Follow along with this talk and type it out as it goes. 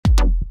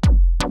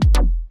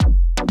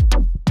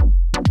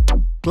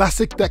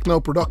classic techno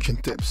production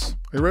tips.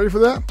 Are you ready for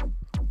that?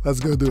 Let's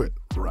go do it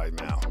right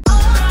now.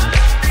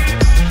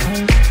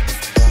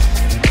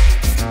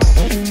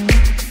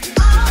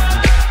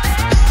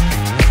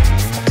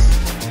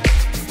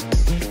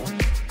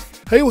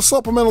 Hey, what's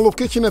up? I'm An Arp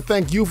Kitchen and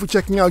thank you for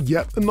checking out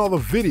yet another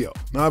video.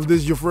 Now, if this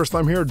is your first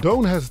time here,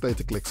 don't hesitate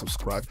to click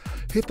subscribe.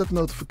 Hit that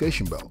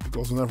notification bell,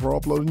 because whenever I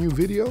upload a new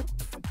video,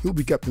 you'll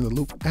be kept in the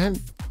loop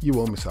and you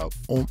won't miss out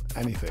on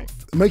anything.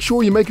 Make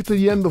sure you make it to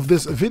the end of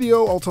this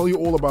video. I'll tell you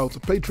all about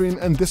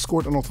Patreon and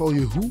Discord, and I'll tell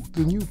you who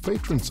the new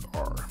patrons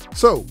are.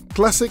 So,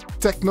 classic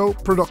techno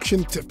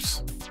production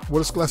tips. What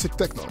is classic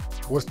techno?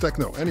 What's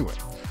techno anyway?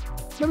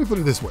 Let me put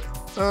it this way.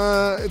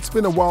 It's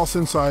been a while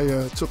since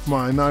I took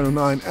my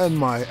 909 and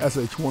my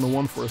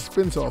SH101 for a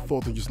spin, so I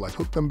thought to just like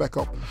hook them back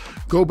up,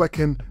 go back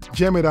in,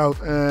 jam it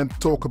out, and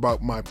talk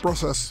about my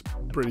process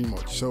pretty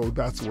much. So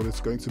that's what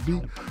it's going to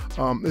be.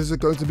 Is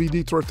it going to be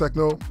Detroit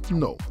techno?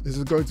 No. Is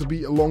it going to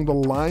be along the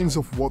lines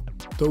of what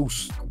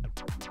those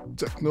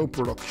techno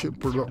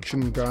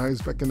production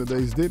guys back in the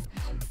days did?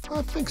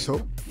 I think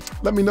so.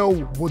 Let me know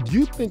what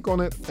you think on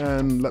it,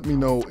 and let me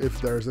know if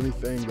there's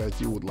anything that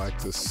you would like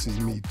to see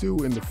me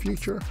do in the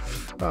future.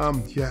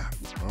 Yeah,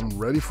 I'm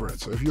ready for it.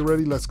 So if you're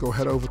ready, let's go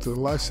head over to the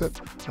live set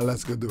and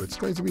let's go do it. It's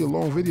going to be a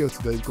long video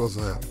today because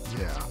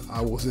yeah,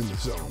 I was in the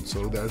zone,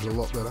 so there's a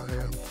lot that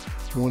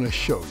I want to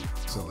show you.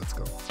 So let's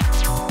go.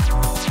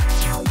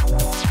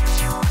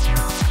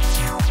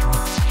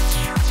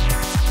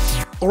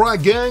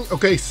 Alright gang,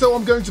 okay, so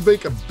I'm going to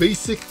make a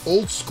basic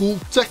old school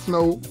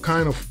techno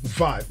kind of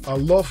vibe. I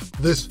love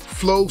this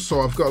flow,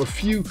 so I've got a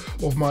few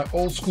of my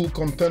old school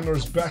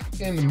contenders back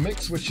in the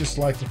mix, which is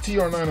like the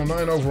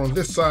TR909 over on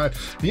this side,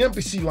 the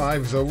MPC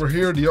Live is over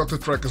here, the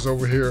Octatrack is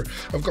over here.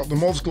 I've got the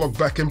multi-clock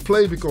back in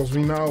play because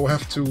we now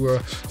have to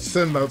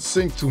send out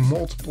sync to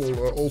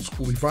multiple old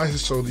school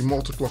devices, so the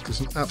multi-clock is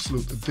an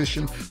absolute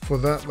addition for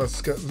that.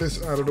 Let's get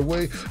this out of the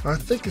way. I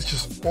think it's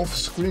just off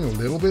screen a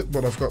little bit,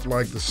 but I've got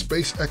like the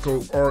Space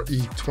Echo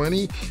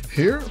RE20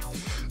 here,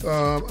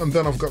 and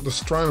then I've got the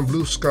Strine and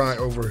Blue Sky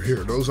over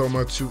here. Those are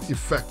my two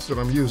effects that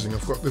I'm using.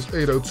 I've got this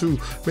 802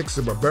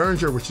 mixed by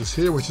Behringer, which is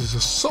here, which is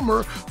a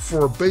summer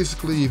for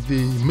basically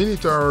the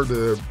Minitar,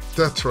 the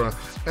Tetra,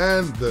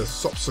 and the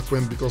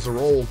subsequent, because they're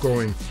all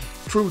going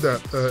through that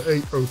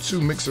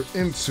 802 mixer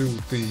into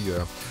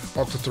the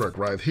Octatrack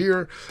right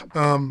here.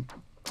 And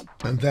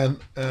then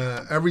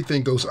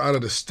everything goes out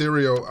of the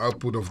stereo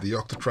output of the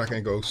Octatrack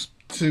and goes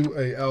to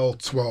a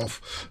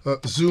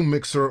L12 zoom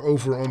mixer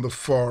over on the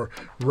far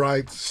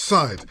right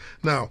side.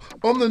 Now,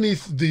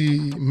 underneath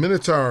the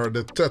Minitar,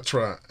 the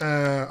Tetra,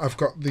 I've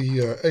got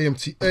the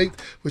AMT8,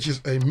 which is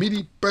a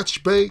MIDI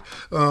patch bay,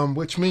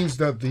 which means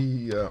that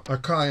the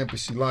Akai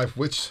MPC Live,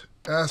 which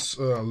as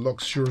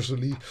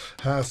luxuriously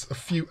has a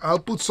few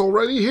outputs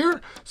already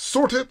here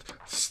sorted,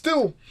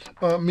 still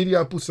MIDI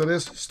outputs, that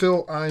is,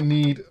 still I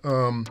need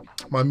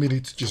my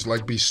MIDI to just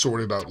like be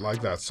sorted out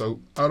like that.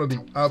 So out of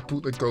the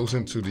output it goes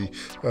into the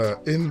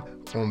in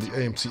on the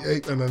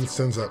AMT8, and then it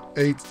sends out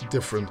 8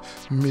 different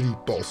MIDI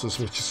pulses,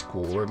 which is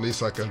cool, or at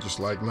least I can just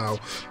like now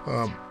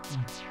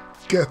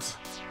get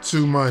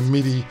to my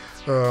MIDI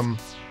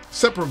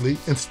separately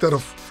instead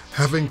of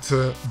having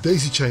to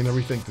daisy chain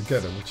everything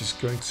together, which is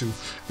going to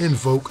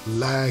invoke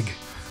lag,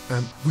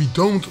 and we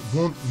don't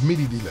want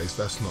MIDI delays.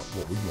 That's not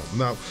what we want.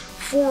 Now,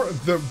 for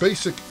the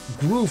basic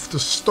groove to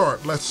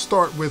start, let's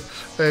start with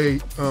a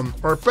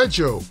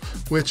arpeggio,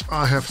 which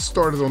I have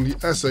started on the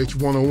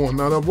SH101.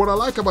 Now, what I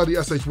like about the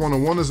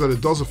SH101 is that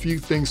it does a few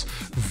things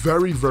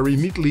very, very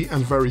neatly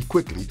and very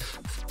quickly.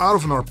 Out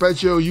of an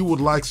arpeggio, you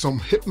would like some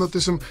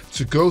hypnotism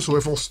to go. So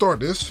if I'll start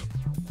this,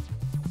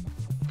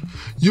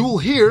 you will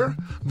hear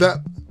that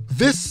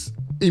this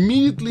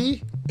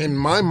immediately, in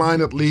my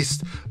mind at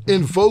least,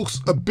 invokes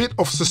a bit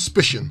of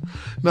suspicion.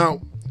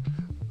 Now,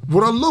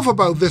 what I love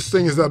about this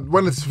thing is that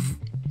when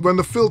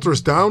the filter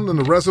is down and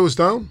the reso is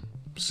down,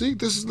 see,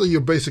 this is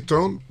your basic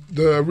tone.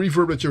 The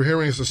reverb that you're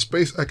hearing is a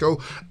Space Echo,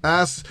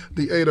 as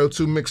the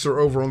 802 mixer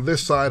over on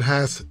this side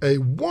has a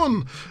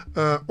 1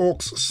 aux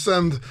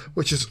send,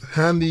 which is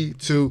handy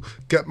to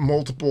get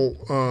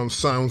multiple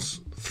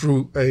sounds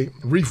through a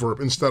reverb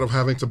instead of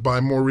having to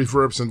buy more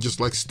reverbs and just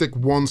like stick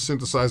one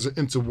synthesizer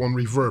into one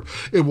reverb.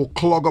 It will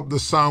clog up the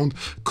sound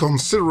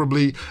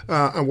considerably,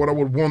 and what I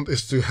would want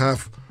is to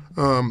have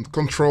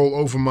control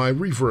over my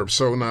reverb.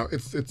 So now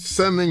it's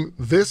sending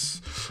this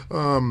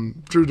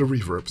through the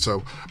reverb.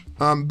 So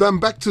then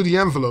back to the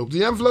envelope.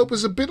 The envelope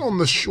is a bit on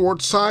the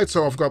short side,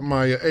 so I've got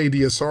my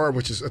ADSR,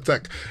 which is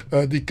Attack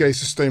Decay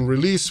Sustain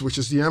Release, which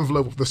is the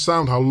envelope of the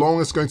sound, how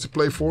long it's going to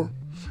play for.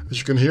 As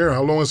you can hear,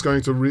 how long it's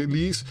going to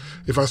release.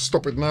 If I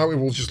stop it now, it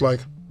will just like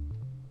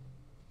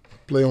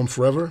play on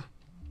forever.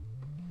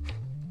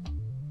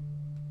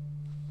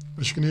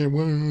 As you can hear,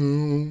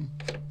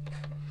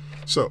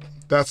 so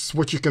that's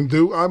what you can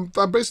do. I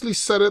basically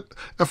set it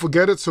and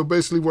forget it. So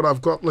basically what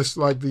I've got is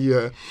like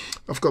the,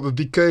 I've got the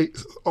decay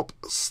up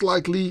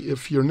slightly.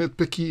 If you're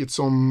nitpicky, it's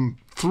on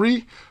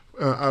 3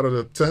 out of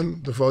the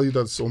 10, the value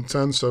that's on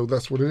 10. So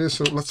that's what it is.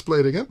 So let's play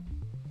it again.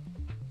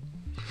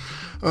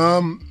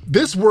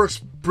 This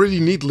works pretty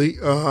neatly,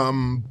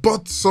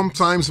 but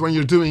sometimes when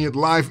you're doing it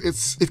live,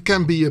 it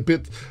can be a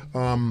bit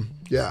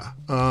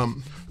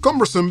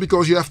cumbersome,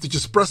 because you have to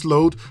just press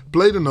load,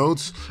 play the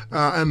notes,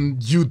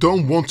 and you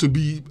don't want to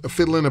be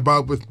fiddling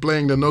about with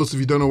playing the notes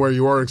if you don't know where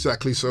you are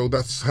exactly. So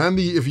that's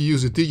handy if you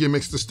use a DJ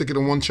mix to stick it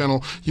in one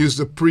channel, use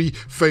the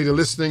pre-fader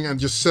listening and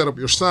just set up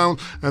your sound,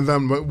 and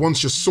then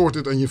once you're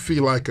sorted and you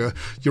feel like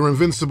you're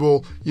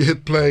invincible, you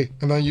hit play,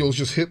 and then you'll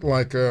just hit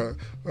like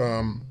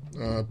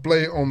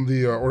play on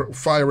the or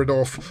fire it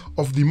off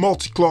of the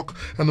multi-clock.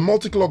 And the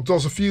multi-clock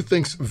does a few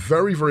things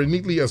very, very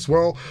neatly as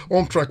well.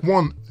 On track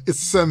 1, it's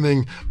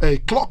sending a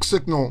clock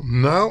signal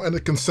now, and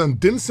it can send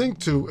DIN sync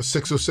to a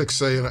 606,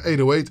 say an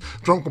 808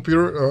 drum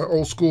computer,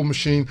 old school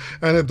machine,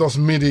 and it does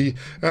MIDI,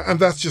 and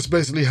that's just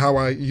basically how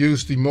I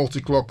use the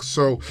multi-clock.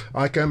 So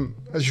I can,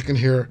 as you can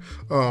hear,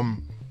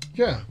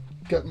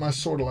 get my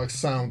sort of like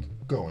sound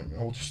going.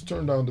 I will just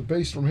turn down the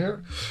bass from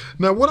here.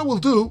 Now what I will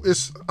do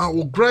is I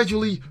will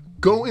gradually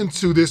go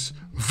into this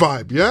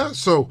vibe, yeah?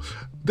 So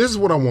this is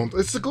what I want.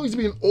 It's going to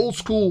be an old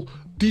school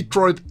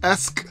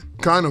Detroit-esque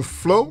kind of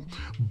flow,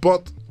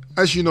 but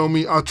as you know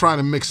me, I'll try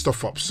to mix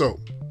stuff up. So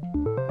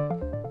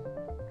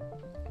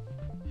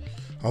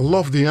I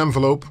love the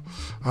envelope,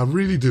 I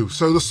really do.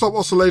 So the sub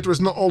oscillator is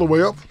not all the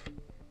way up.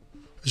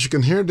 As you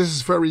can hear, this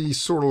is very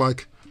sort of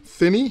like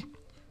thinny,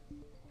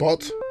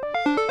 but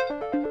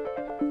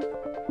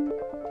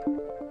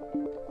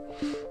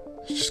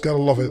you just gotta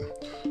love it.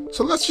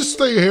 So let's just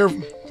stay here,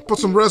 put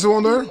some reso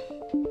on there,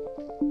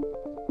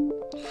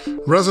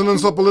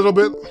 resonance up a little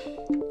bit,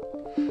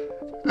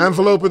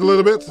 envelope it a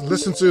little bit,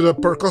 listen to the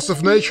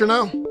percussive nature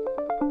now.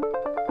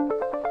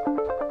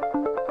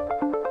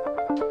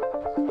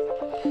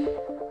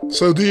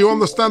 So do you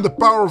understand the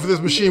power of this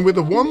machine? With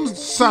the one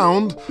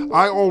sound,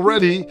 I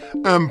already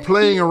am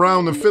playing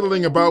around and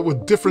fiddling about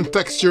with different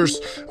textures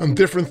and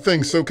different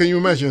things. So can you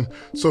imagine?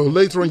 So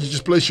later on you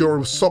just place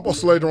your sub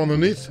oscillator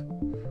underneath,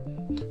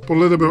 put a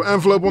little bit of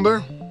envelope on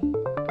there.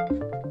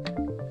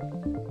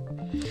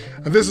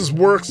 And this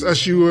works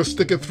as you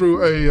stick it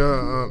through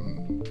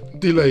a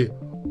delay,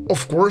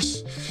 of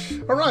course.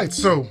 All right,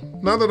 so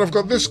now that I've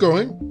got this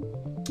going,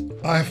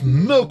 I have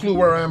no clue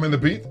where I am in the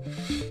beat.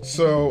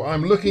 So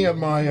I'm looking at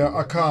my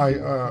Akai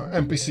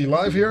MPC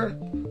Live here.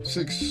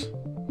 6,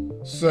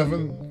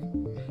 7,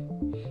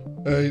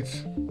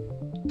 8.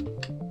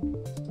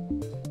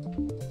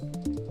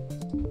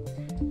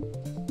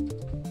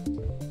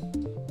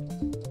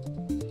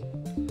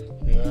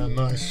 Yeah,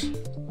 nice.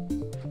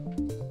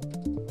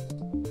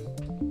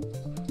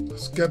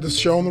 Let's get this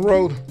show on the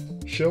road,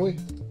 shall we?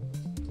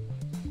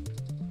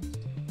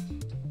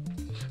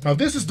 Now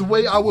this is the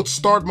way I would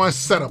start my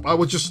setup. I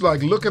would just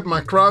like look at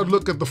my crowd,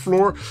 look at the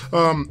floor.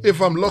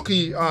 If I'm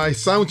lucky, I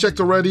sound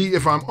checked already.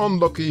 If I'm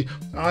unlucky,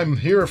 I'm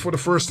here for the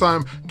first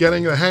time,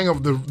 getting the hang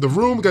of the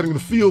room, getting the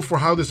feel for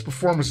how this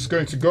performance is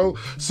going to go.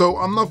 So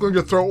I'm not going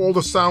to throw all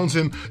the sounds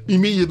in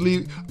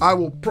immediately. I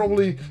will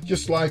probably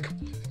just like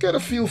get a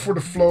feel for the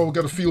flow,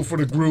 get a feel for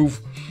the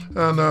groove,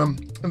 and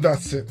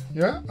that's it.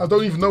 Yeah, I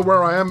don't even know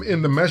where I am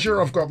in the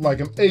measure. I've got like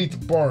an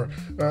 8-bar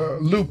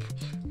loop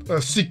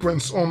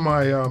sequence on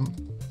my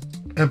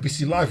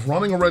MPC Live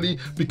running already,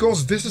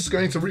 because this is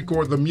going to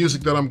record the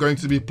music that I'm going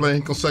to be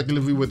playing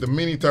consecutively with the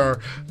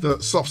Minitar,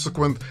 the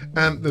subsequent,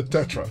 and the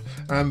Tetra,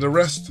 and the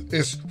rest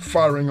is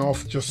firing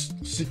off,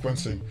 just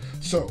sequencing.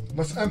 So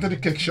let's enter the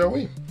kick, shall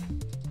we?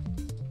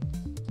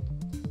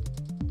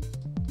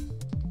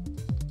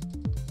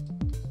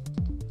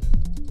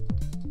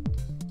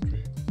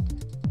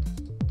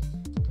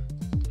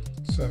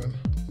 Seven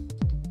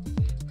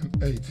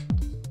and 8.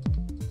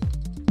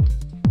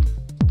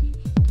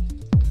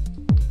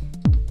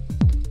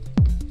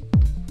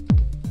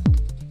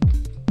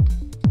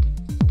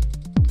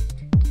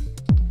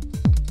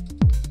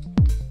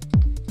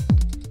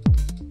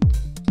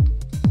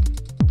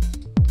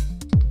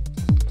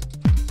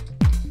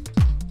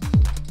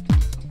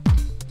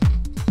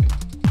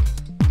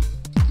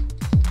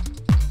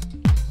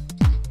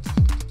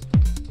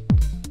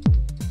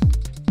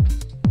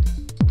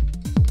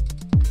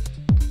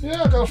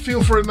 Yeah, I got a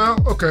feel for it now.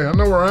 Okay, I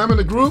know where I am in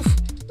the groove.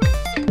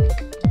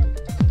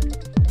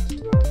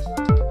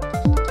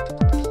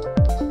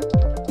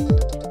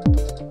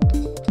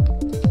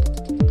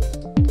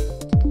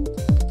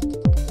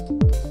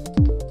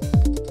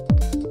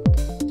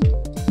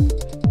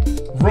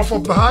 Rough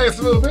up the highest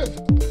a little bit.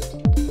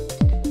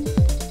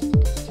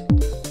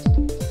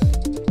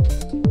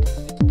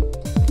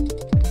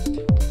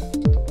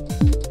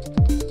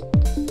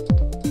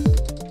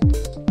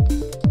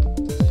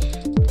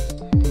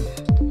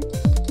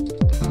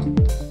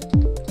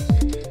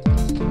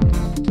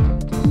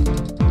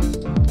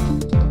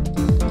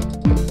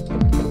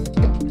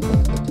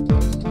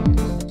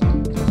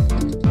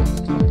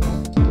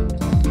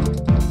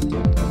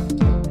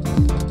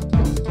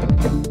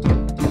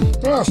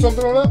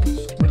 Something like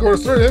that. Record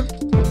it straight in.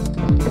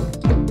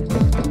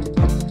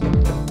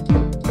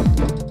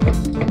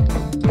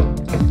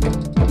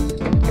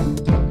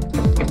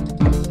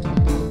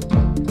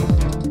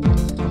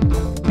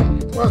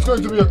 Well, it's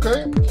going to be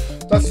okay.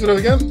 Let's do it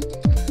again.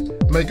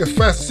 make a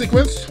fast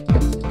sequence.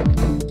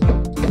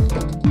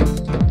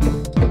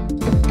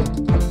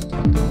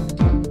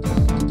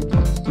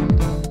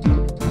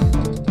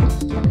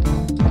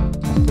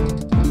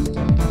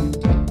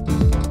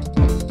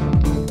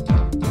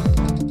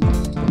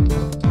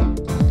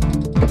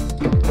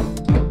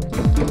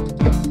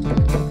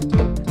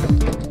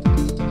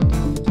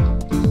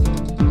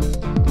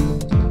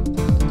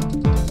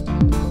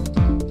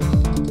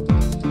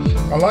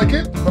 I like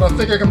it, but I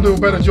think I can do a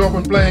better job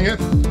when playing it.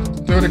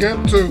 Do it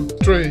again. 2,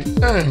 3,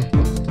 and.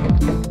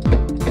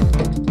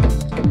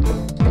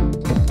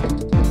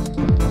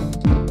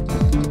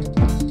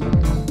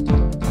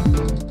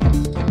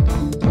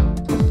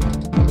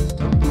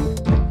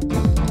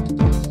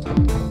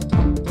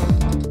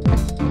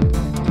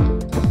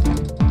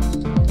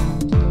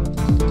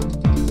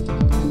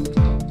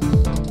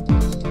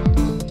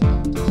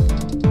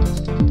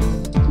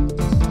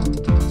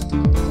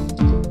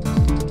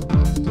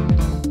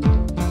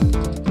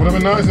 Would have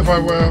been nice if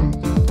I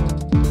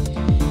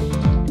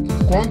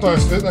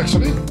quantized it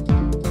actually.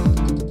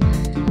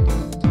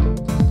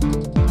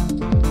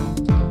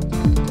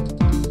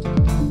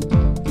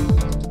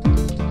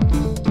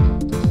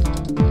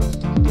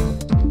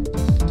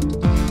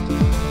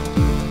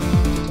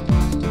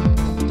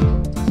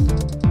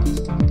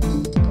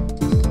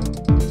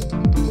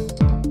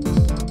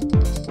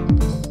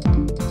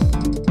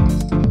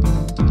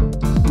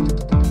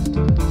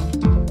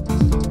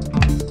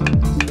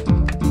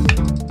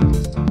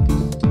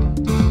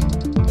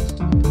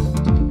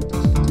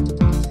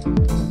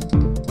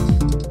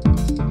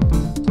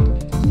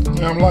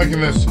 I'm liking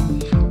this.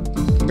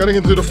 I'm getting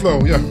into the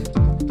flow, yeah.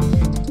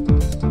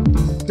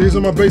 These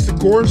are my basic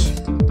chords.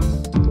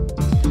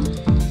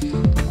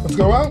 Let's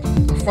go out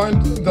and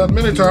find that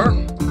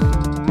minitar.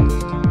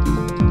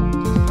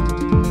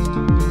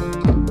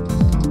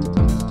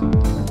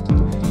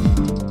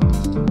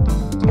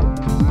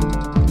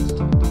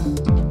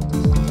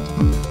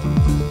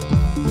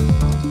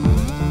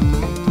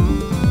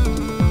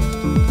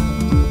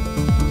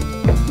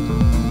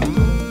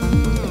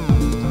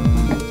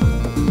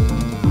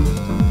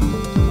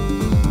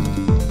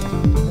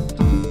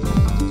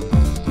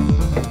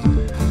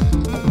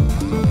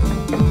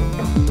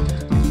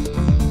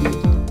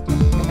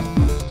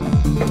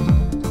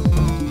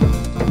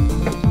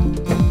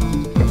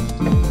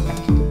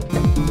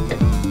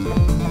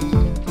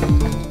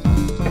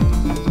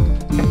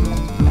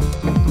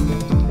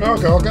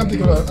 Okay, I can't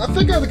think of that. I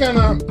think I can,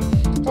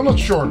 I'm not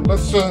sure.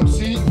 Let's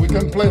see, we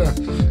can play that.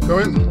 Go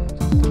in.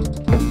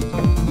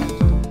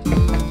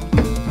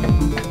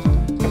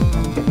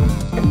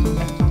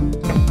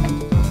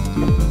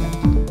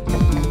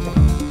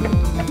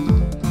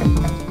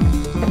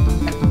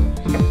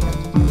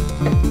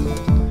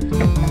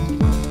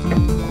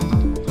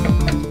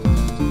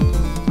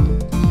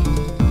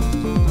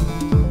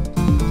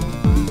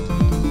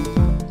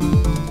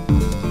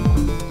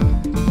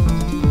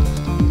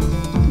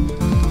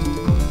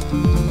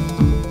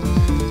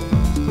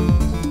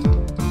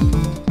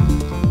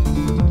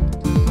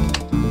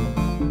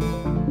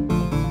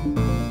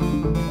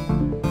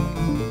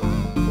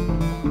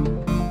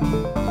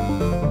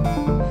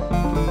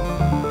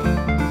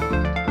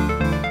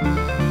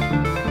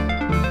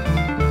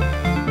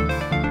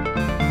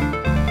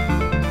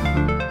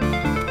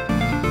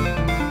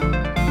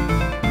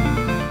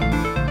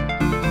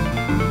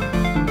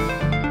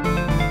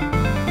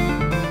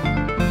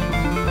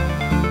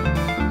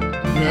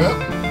 Yeah.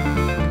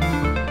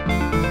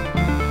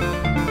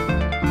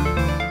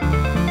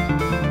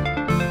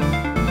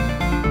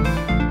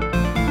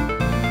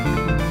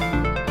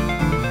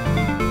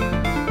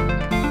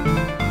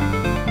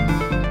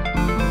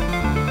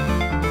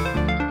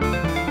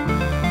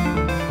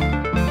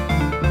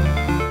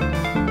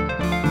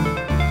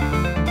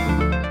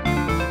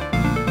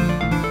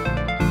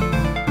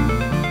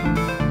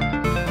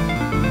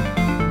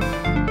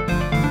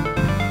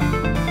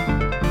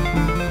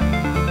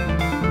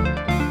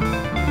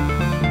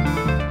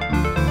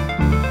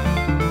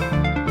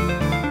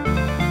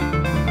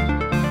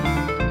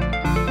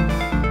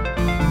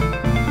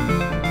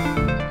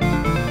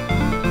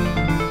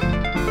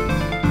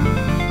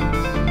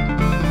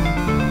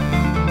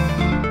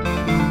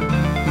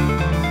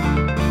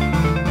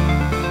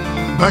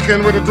 Back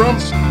in with the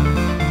drums.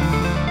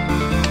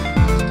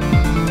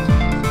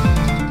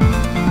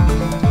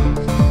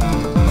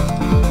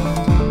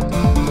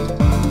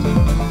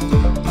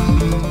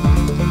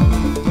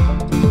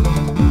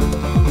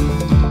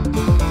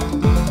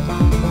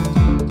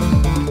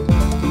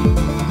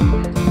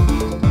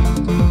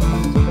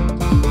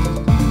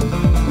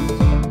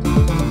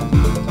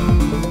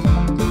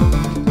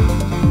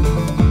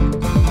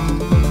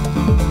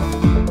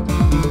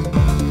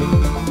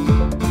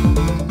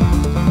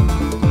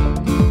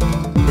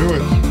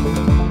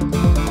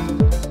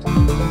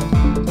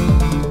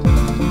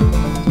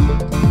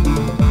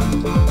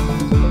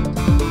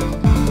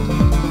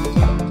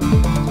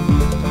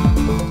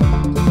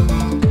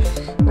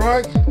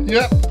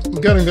 Yeah,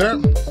 I'm getting there.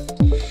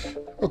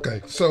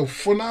 Okay, so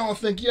for now I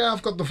think, yeah,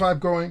 I've got the vibe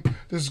going.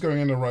 this is going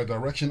in the right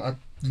direction. I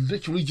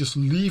literally just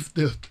leave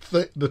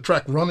the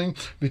track running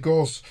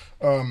because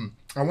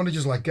I want to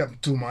just like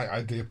get to my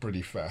idea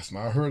pretty fast.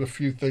 Now I heard a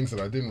few things that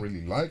I didn't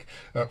really like.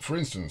 For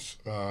instance,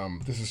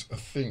 this is a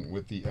thing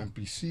with the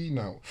MPC.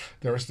 Now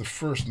there is the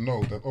first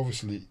note that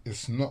obviously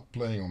is not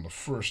playing on the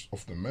first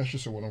of the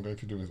measures. So what I'm going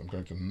to do is I'm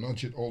going to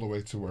nudge it all the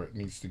way to where it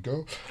needs to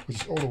go,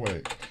 which is all the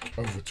way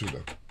over to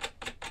the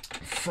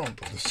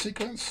front of the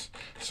sequence,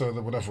 so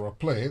that whenever I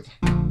play it,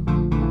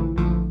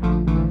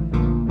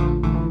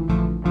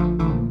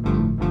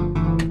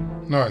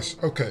 nice.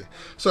 Okay,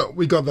 so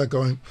we got that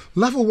going.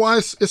 Level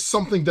wise is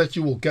something that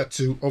you will get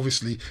to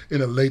obviously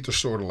in a later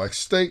sort of like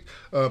state,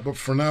 but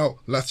for now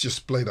let's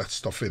just play that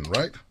stuff in,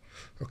 right?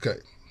 Okay.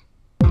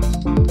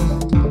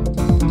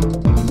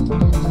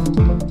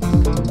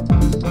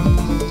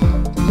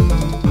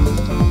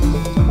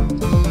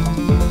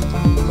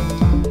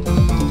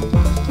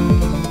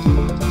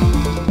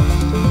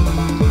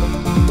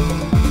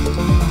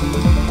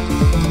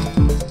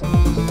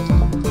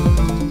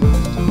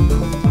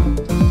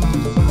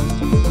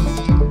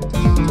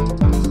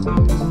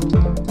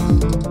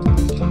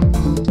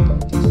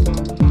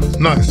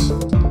 Nice.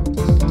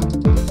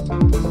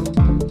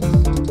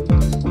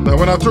 Now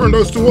when I turn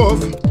those two off,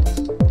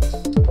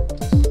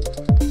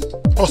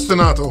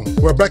 ostinato,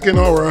 we're back in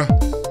our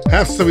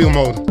hamster wheel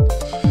mode.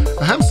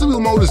 A hamster wheel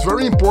mode is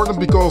very important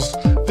because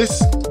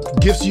this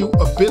gives you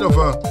a bit of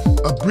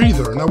a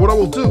breather. Now what I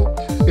will do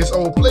is I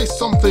will play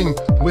something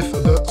with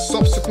the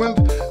subsequent,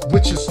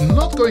 which is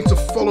not going to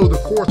follow the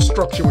chord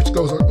structure, which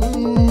goes like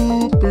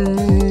ooh,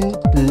 boo,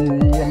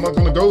 boo. I'm not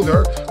gonna go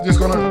there. I'm just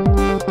gonna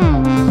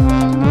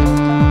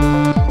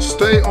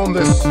stay on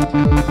this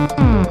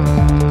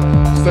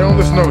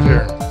note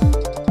here.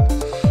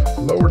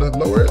 Lower that,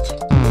 lower it.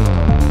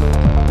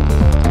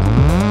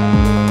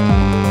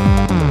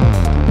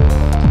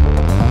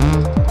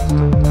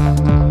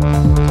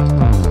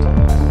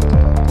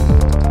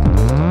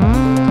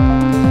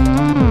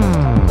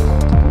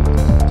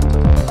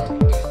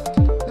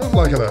 Just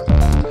like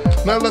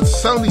that. Now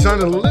let's sound design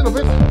it a little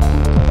bit.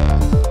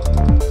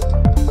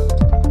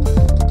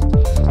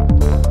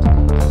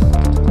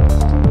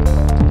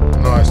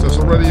 There's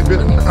already a bit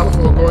of alpha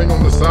going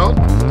on the sound.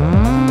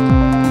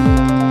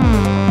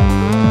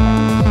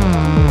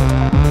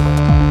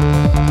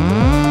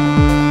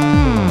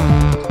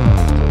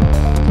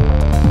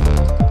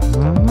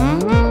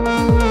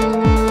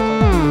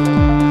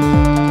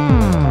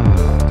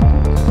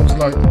 Looks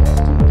like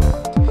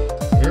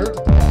here.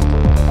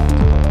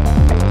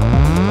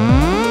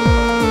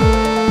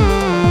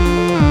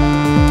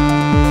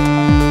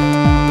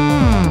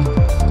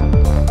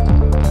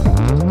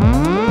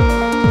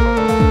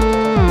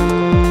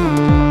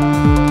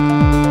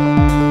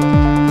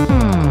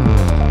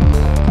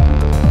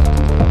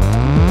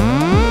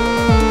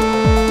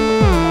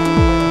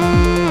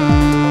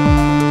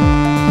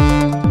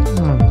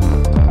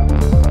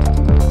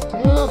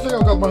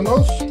 My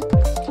notes.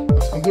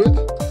 Let's undo it.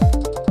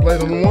 Play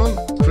it on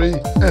 1, 3,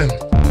 and.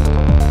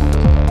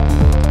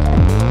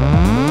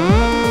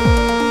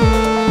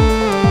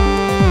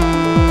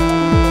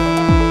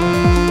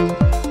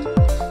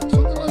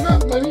 Something like that,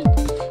 maybe.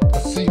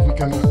 Let's see if we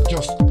can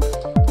just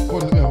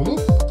put it in a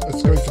loop.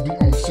 It's going to be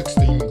on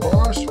 16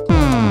 bars.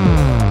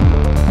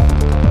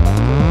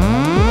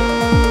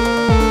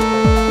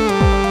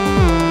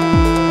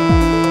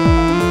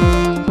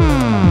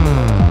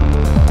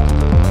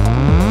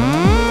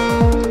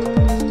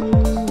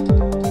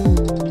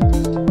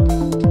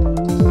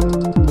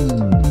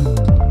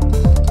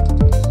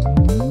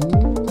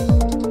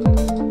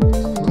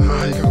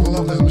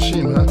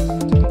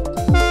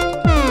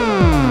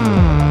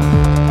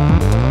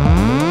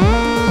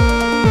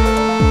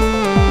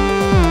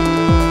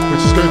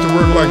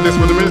 Like this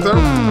with the minute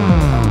arrow.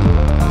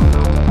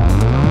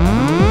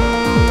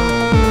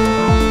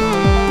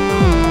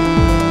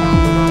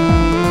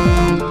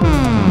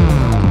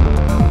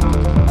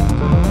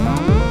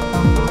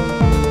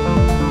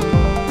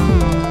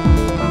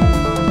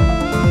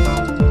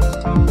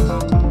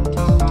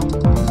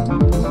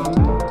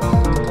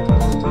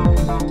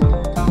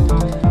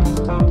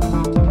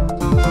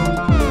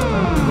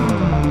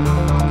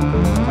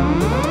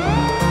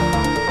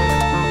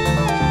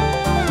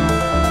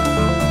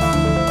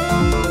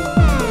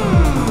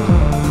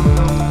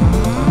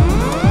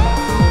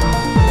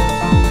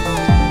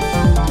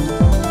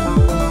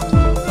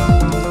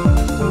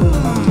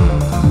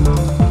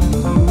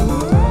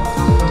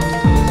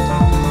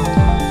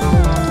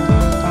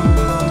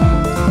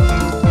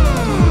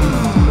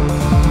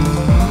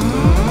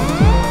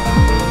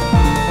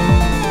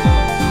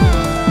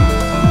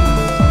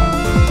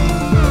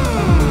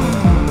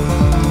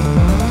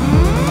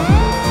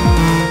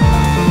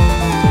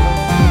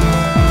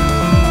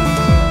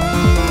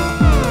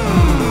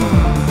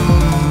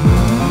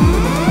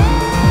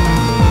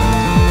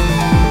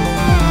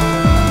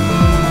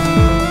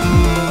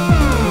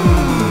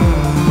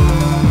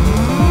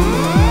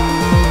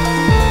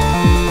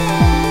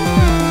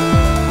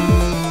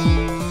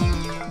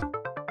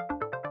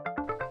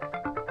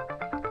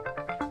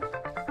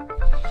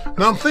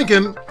 Now I'm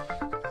thinking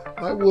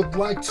I would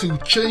like to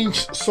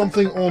change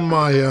something on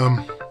my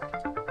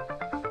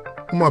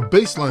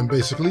bass line,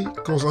 basically,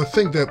 because I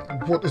think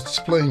that what it's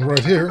playing right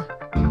here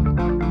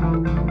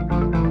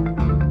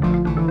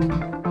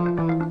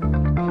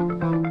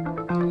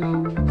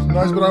is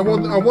nice, but I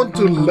want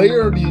to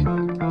layer the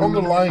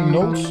underlying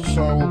notes,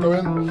 so I will go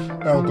in,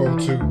 I'll go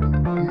to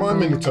my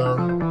mini guitar.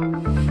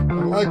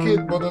 I like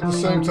it, but at the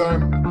same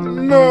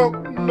time, no,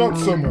 not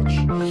so much.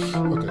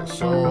 Okay,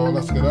 so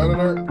let's get out of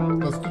there.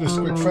 Let's do this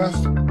quick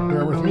fast.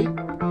 Bear with me.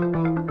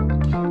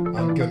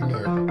 I'm getting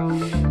there.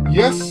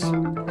 Yes,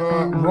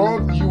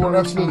 Rod, you are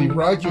absolutely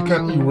right. You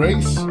can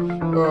erase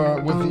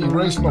with the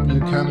erase knob. You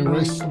can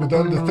erase, but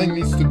then the thing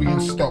needs to be in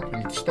stop. You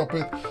need to stop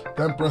it,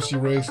 then press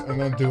erase, and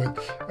then do it.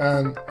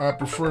 And I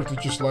prefer to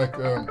just like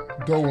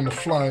go on the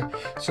fly.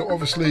 So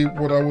obviously,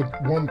 what I would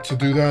want to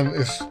do then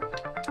is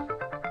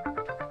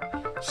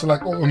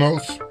select all the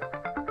notes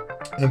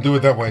and do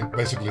it that way,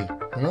 basically,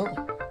 you know?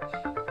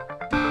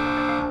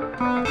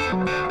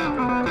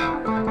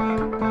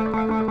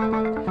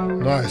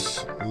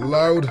 Nice,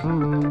 loud.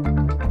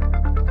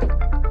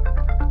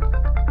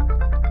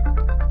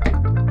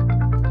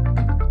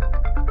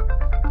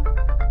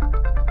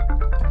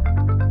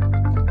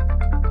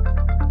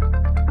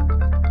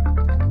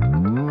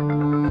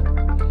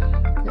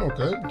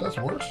 Okay, that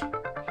works.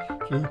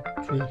 2,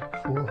 3,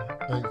 4,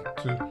 8,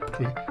 2,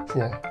 3,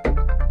 4.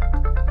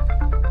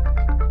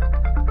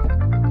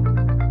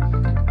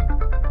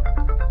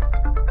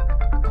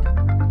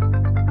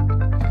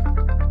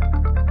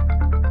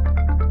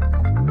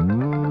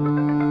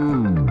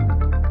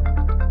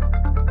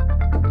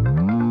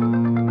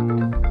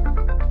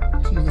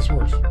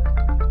 Works.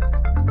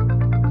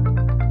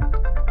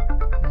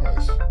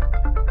 Nice.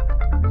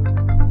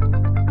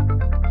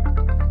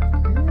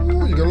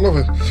 Ooh, you're gonna love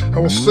it. I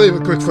will save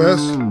it quick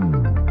fast.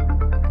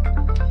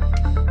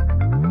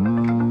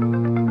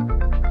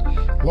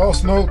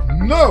 Last note,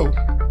 no!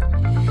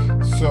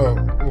 So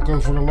we'll go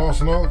for the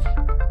last note,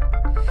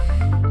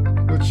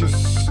 which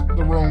is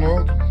the wrong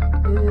note.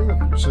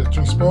 Say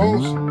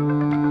transpose.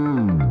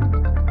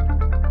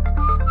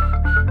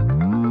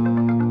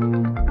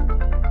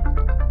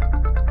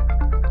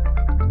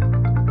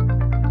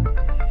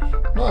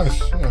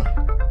 Nice, yeah.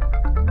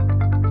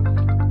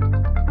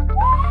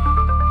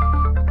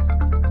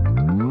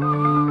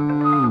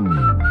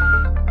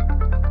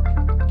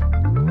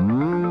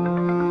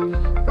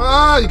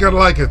 Ah, you gotta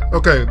like it.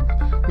 Okay,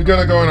 we got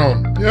it going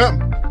on. Yeah.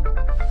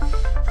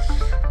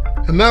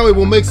 And now it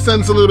will make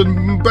sense a little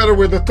bit better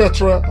with the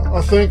Tetra,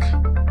 I think.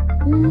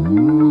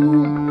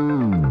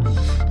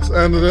 Let's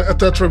add a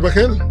Tetra back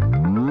in.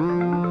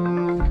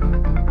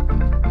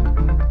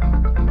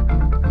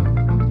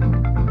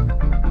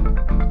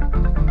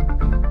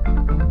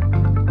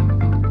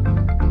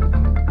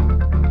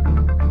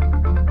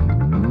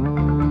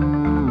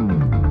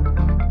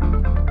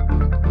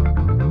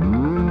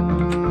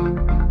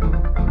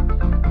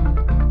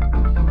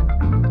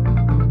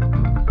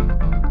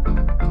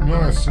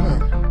 Nice, yeah.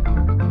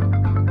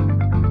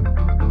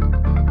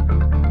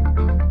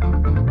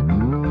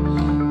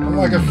 I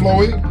like it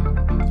flowy.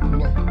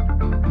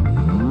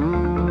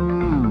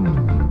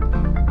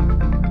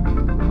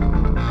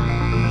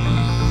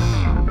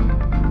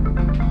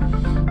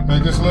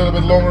 Make this a little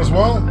bit longer as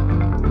well.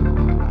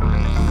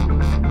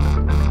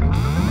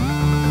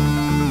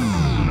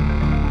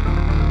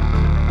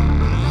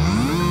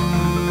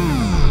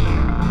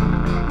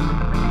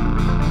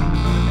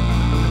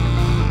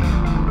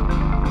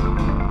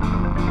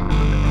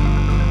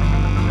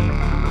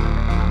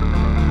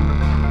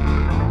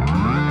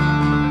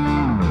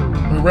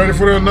 Ready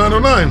for the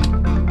 909.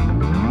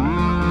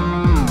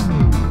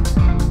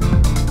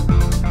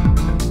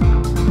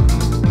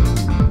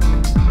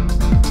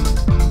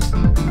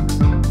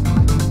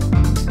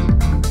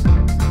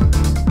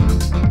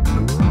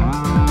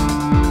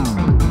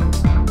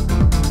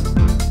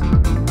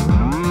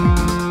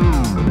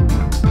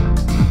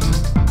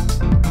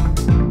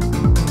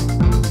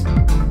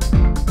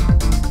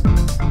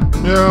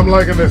 Yeah, I'm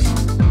liking this.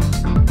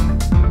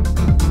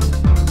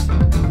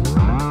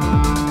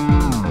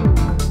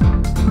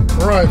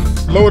 Alright,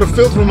 lower the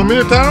filter on the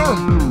mini tower.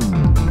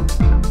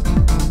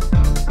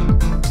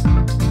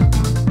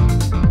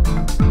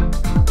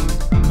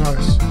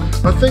 Nice.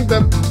 I think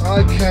that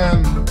I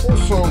can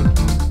also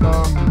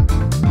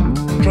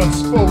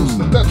transpose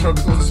the Tetra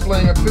because it's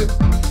playing a bit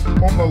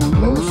on the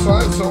low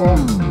side, so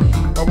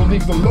I will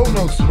leave the low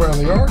notes where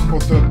they are,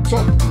 but the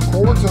top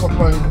chords that are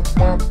playing,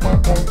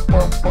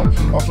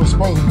 I'll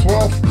transpose in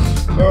 12.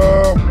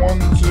 1,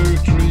 2,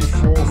 3,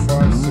 4,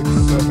 5, 6,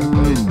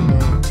 7, 8,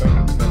 9, 10,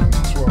 11,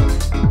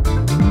 12.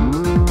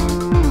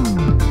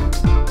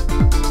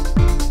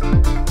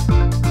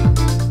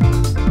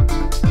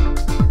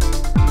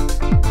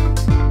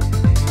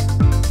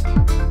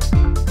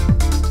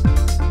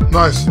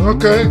 Nice,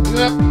 okay,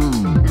 yeah,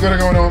 we got it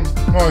going on,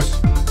 nice.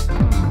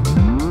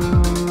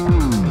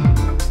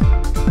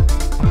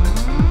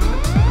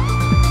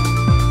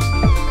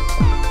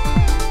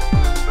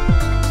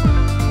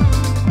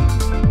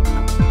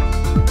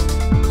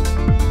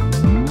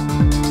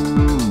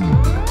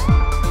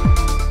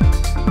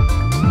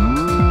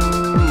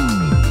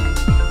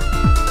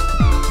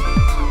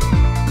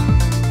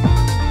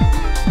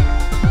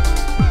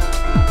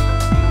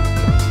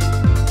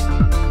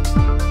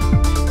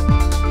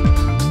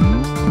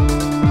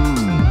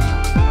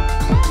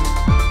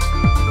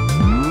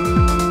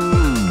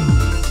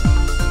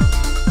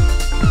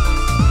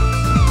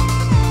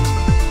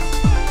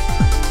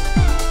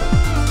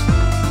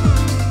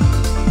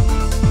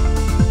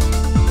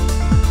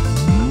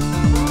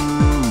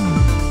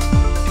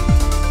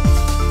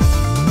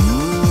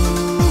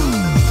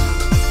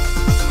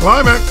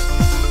 Climax.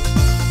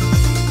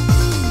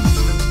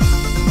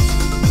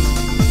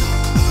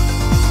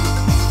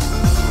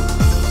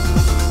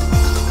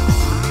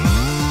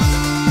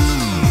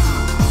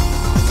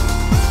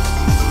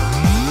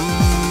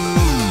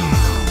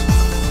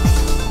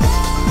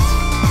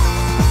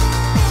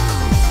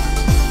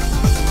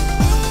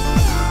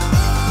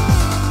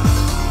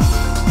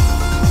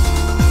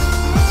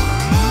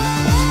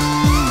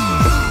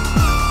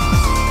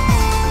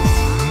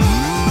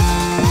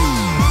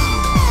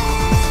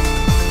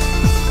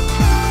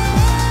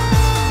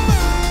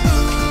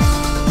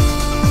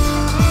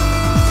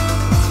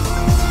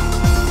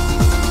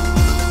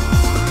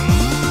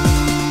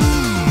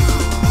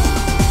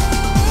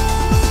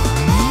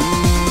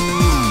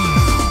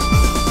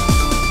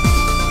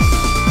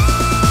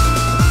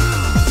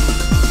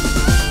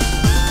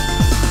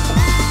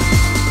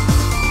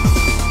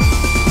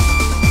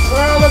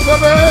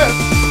 Love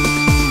it!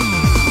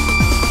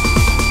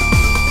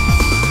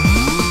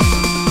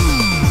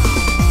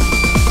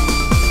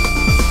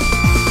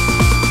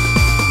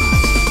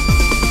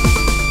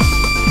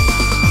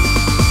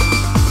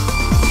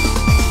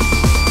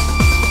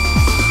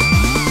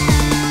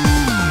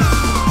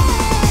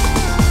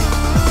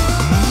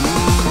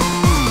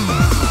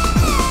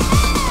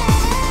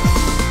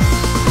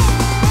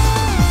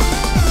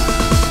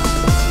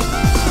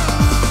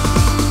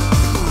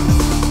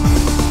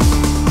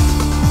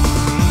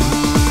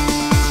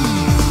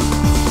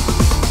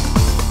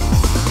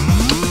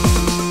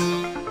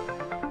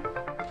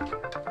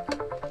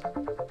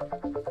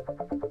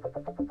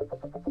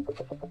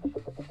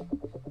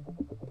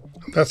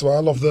 That's why I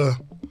love the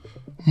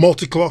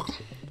multi-clock.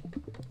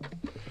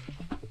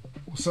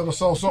 We'll set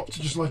ourselves up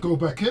to just like go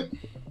back in.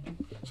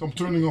 So I'm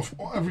turning off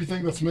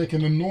everything that's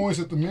making a noise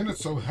at the minute.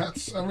 So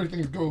hats,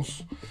 everything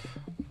goes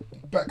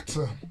back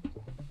to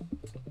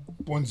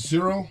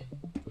 0.0.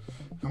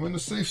 Am I in the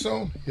safe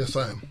zone? Yes,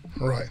 I am.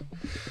 All right.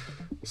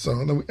 So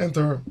then we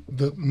enter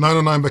the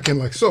 909 back in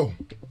like so.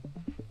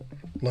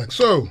 Like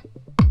so.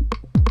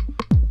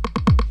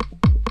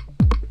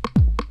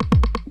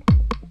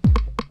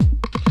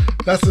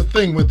 That's the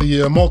thing with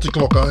the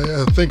multi-clock.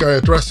 I think I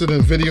addressed it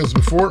in videos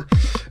before.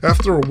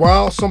 After a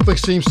while, something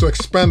seems to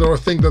expand, or I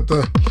think that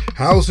the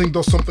housing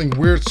does something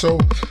weird, so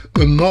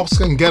the knobs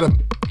can get a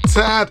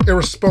tad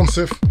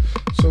irresponsive.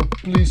 So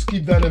please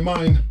keep that in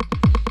mind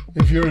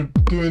if you're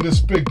doing this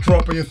big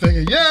drop and you're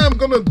thinking, yeah, I'm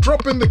gonna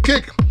drop in the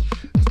kick.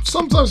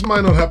 Sometimes it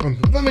might not happen,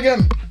 but then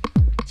again,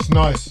 it's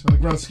nice in the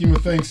grand scheme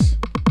of things.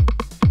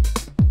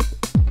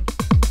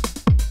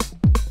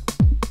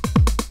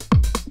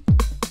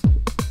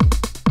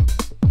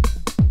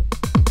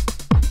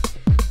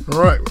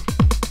 Alright,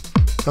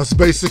 that's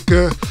basic.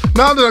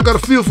 Now that I got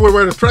a feel for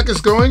where the track is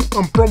going,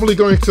 I'm probably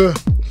going to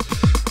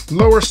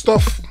lower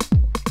stuff.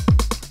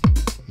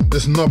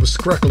 This knob is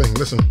crackling,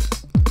 listen.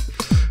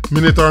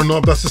 Minotaur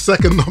knob, that's the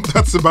second knob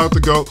that's about to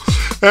go.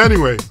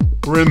 Anyway,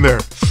 we're in there.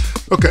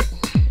 Okay,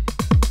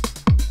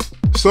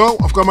 so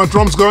I've got my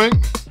drums going,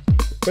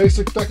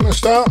 basic techno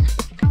style.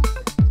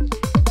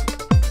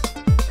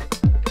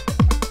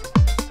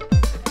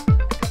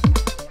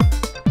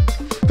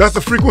 That's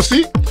the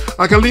frequency.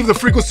 I can leave the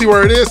frequency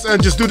where it is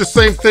and just do the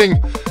same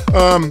thing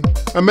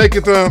and make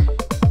it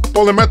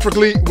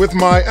polymetrically with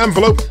my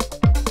envelope.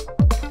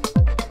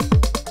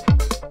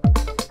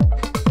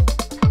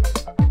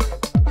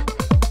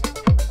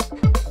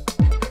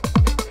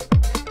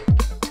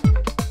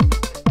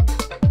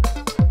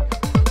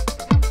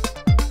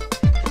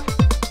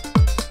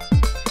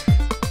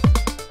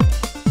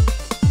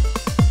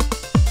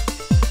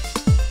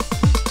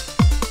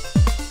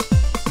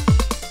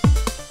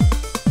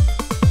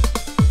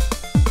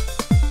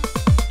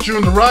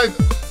 Tune the right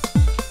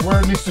where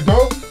it needs to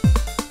go.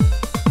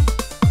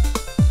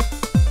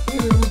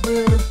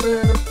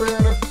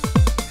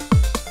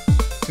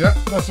 Yeah,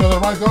 that's where the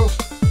right goes.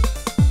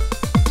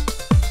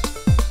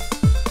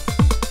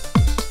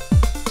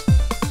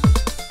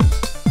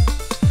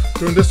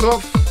 Turn this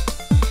off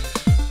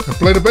and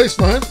play the bass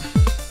line.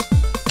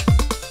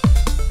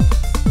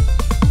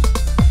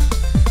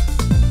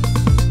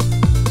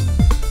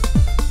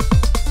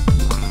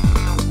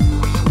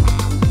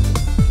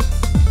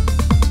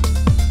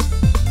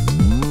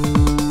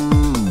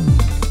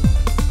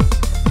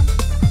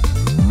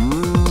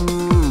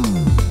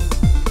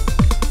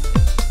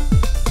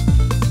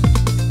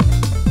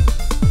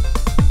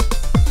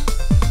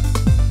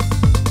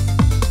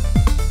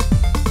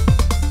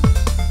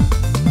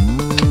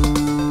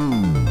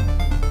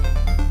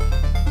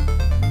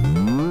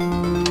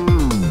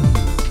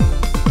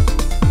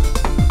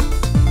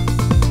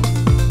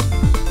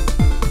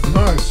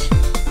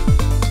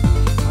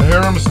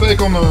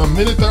 Mistake on the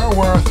Minotaur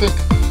where I think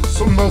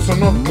some notes are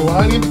not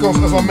gliding, because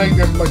as I make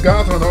them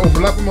legato and I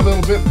overlap them a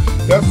little bit,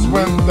 that's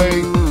when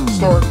they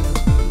start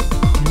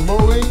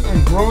glowing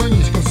and growing.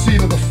 You can see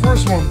that the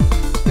first one,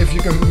 if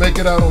you can make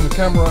it out on the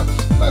camera,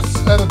 let's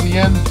add at the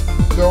end,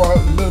 go out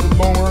a little bit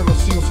longer,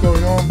 let's see what's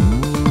going on.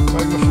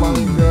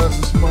 Magnifying glass,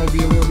 this might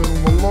be a little bit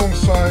on the long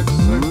side,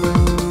 same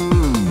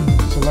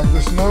thing. Select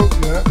this note,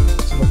 yeah,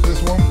 select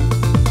this one,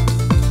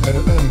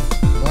 edit in.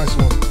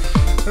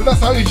 And that's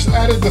how you just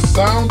added the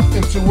sound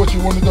into what you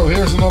want to go.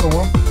 Here's another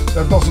one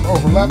that doesn't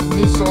overlap. It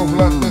needs to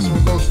overlap. This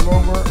one goes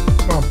slower.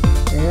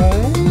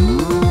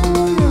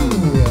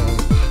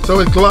 So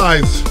it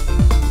glides.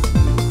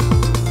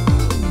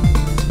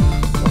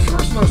 But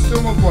first, no,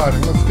 still not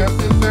gliding. Let's get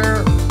in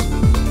there.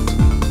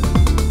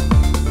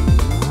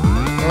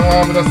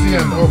 But that's the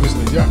end,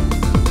 obviously. Yeah.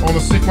 On the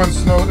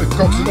sequence note, it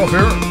cocks it off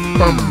here.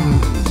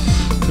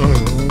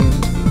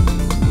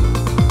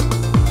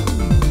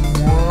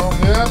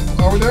 Yeah,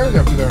 are we there?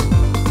 Yeah, we're there.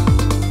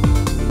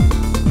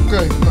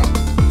 Okay, now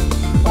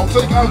I'll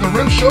take out the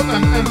rim shot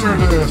and enter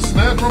the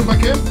snare drum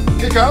back in.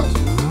 Kick out.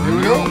 Here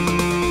we go.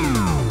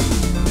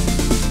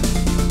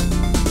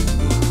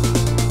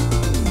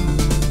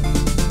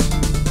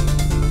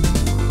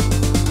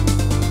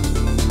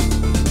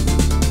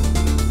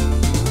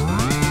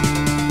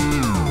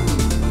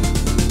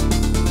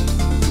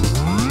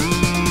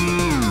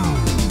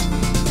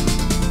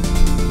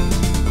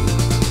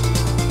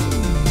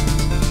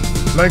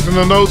 Lengthen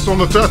the notes on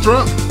the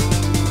tetra.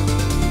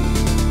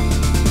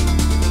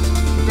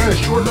 Okay,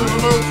 shorten the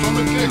notes on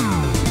the kick.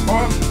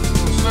 On the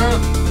snare,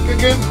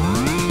 kick in.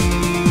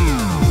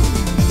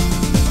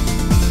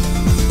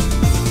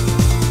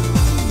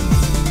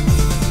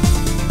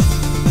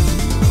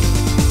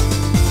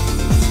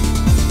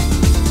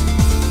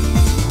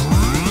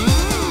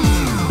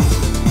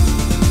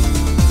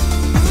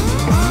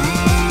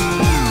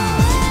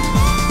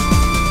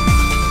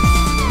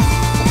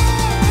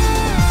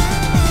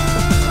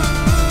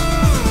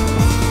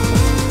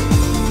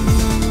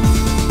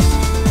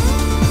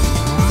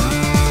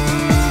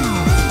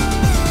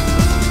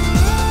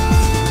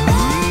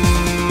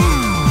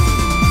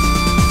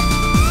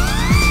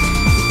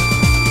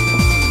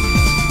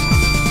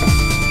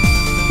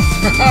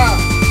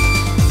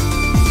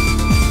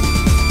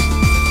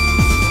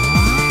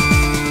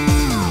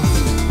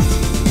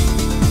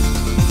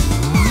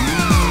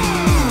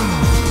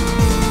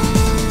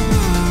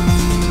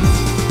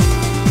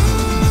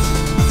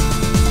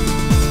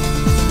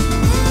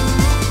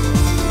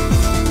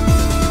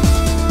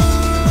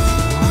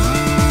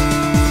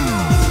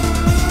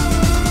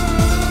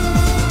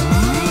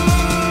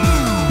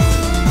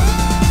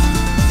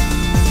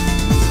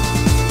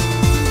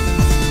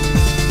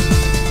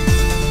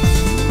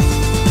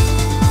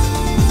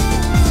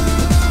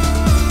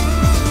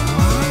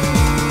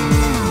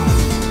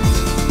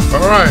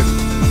 Alright,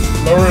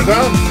 lower it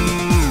down.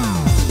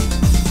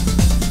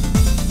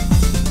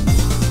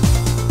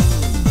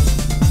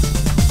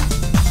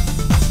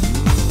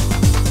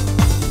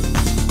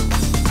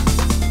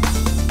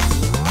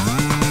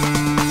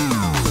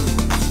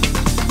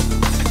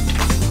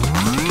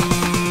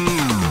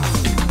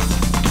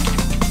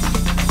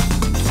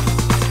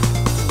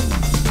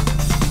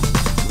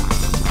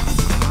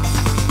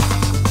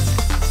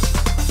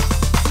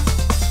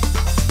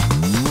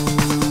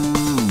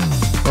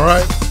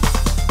 Alright.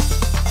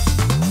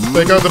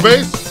 Take out the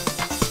bass.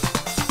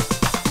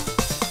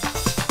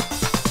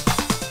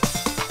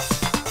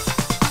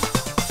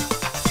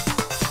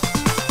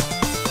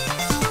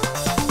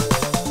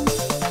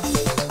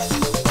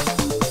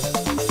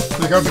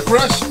 Take out the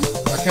crash.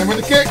 Back in with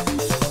the kick.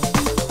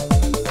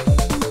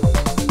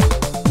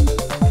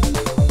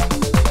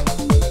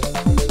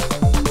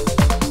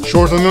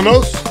 Shorten the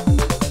notes.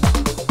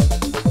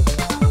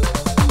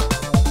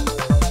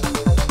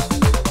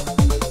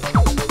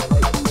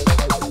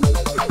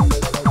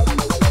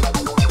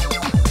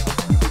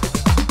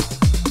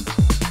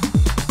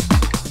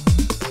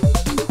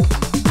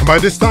 By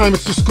this time,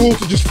 it's just cool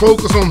to just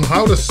focus on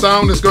how the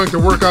sound is going to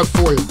work out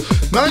for you.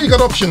 Now you got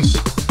options.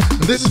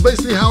 And this is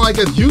basically how I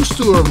get used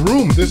to a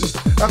room. This is,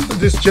 after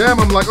this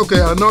jam, I'm like,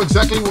 okay, I know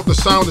exactly what the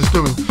sound is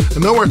doing. I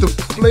know where to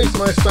place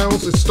my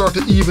sounds. It starts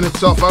to even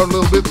itself out a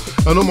little bit.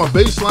 I know my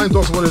bass line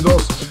does what it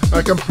does.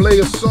 I can play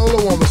a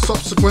solo on the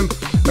subsequent.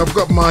 I've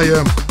got my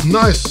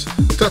nice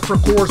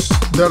tetra chords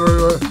that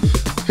are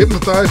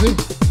hypnotizing.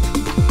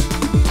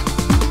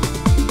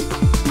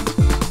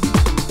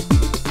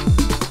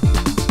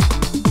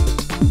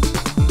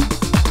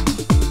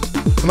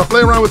 And I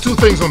play around with two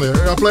things on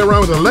there. I play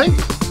around with the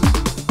length.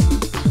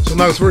 So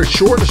now it's very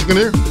short, as you can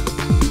hear.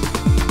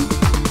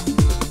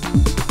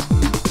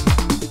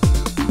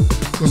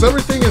 Because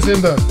everything is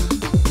in the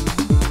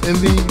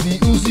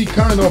Uzi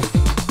kind of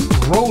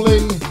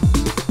rolling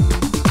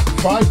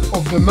vibe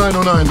of the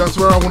 909. That's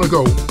where I want to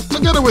go.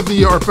 Together with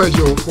the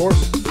arpeggio, of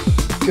course.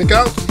 Kick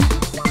out.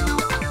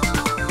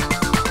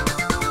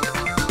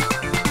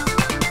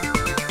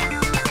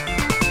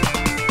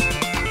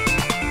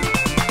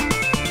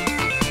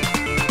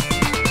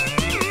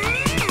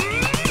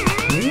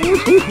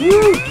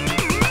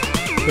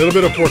 A little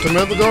bit of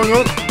portamento going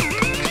on.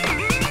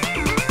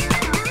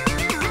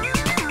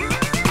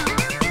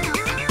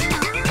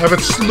 Have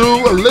it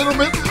slew a little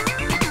bit,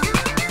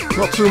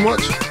 not too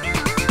much.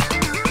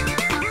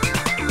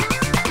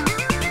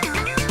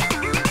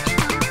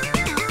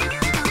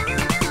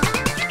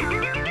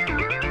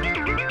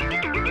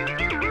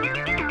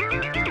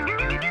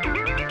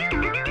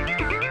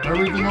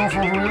 Everything off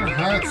over here,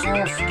 hats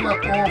off,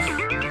 clap off,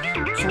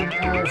 tone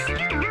off.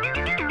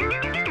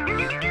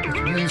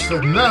 means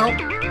that now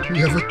we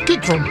have a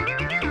kick drum.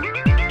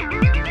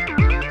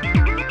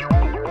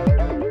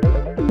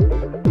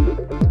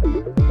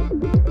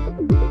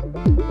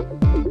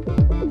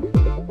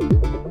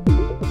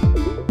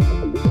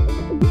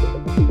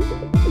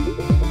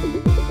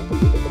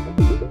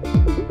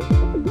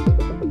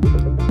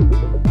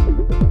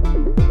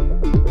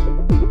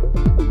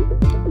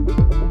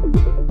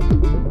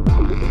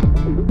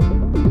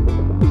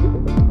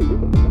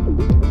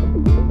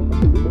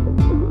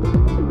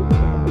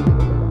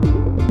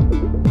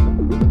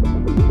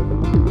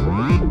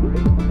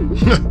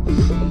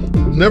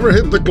 Never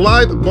hit the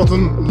glide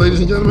button, ladies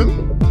and gentlemen,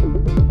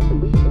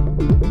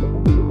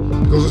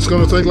 because it's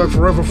going to take like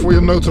forever for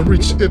your note to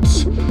reach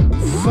its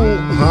full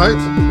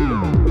height.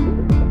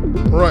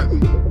 Right,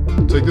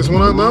 take this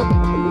one out now.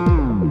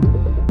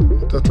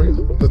 The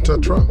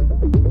tetra.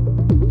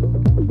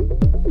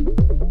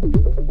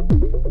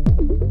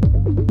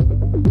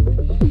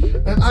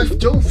 And I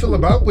don't fill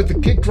about with the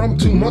kick drum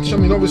too much. I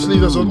mean, obviously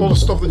there's a lot of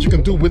stuff that you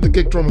can do with the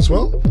kick drum as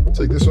well.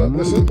 Take this one,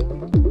 listen.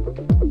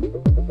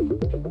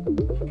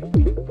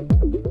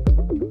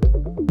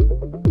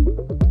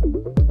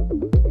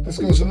 This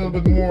goes a little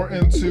bit more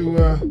into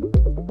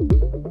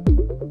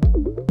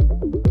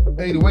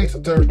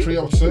 808 territory,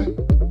 I would say,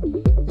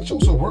 which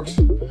also works.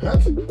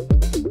 Head.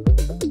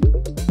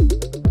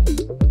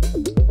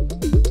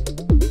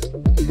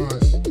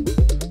 Nice.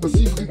 Let's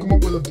see if we can come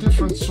up with a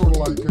different sort of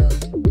like here.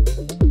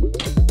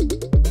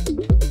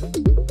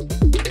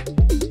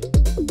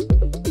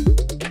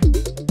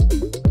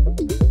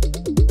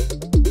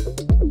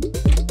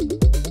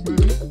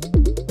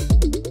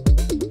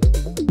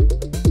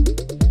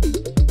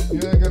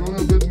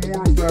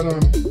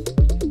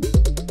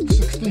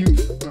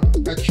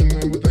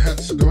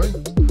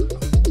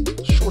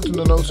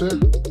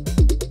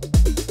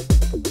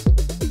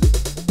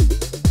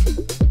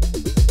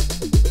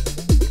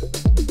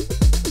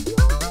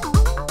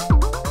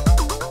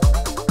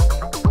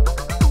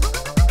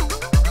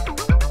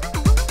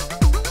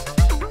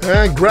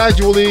 And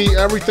gradually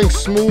everything's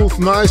smooth,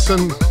 nice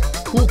and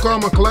cool,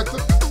 calm and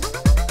collected.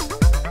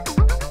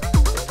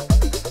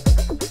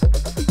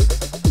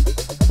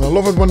 I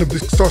love it when it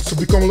starts to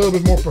become a little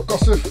bit more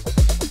percussive.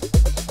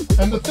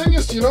 And the thing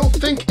is, you know,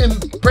 think in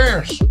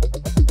pairs.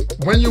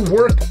 When you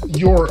work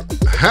your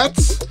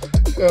hats,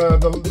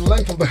 the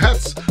length of the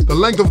hats, the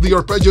length of the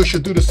arpeggio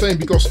should do the same,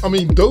 because I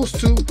mean those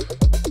two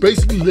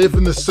basically live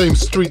in the same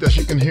street, as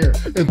you can hear,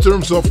 in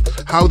terms of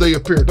how they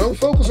appear. Don't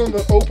focus on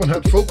the open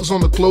hat, focus on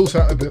the closed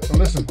hat a bit and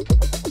listen.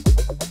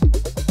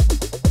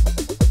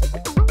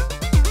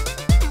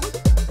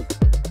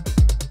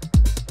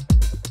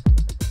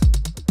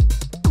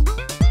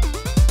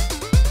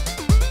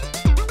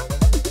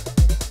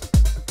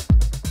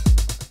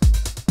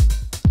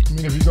 I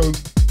mean, if you go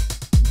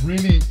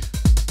really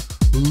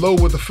low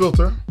with the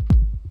filter,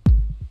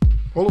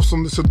 all of a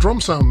sudden it's a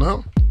drum sound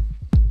now.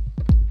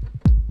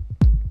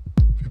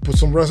 If you put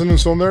some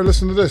resonance on there,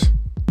 listen to this.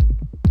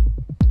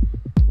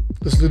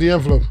 Listen to the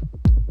envelope.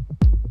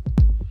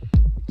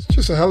 It's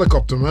just a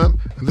helicopter, man.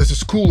 And this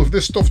is cool if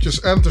this stuff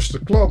just enters the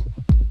club.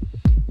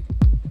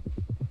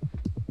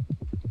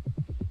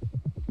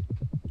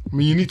 I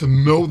mean, you need to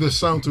know this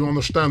sound to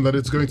understand that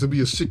it's going to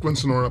be a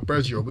sequence or an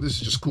arpeggio, but this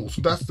is just cool.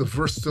 So that's the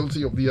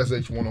versatility of the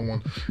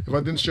SH101. If I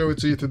didn't show it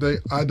to you today,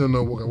 I don't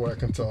know what I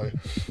can tell you.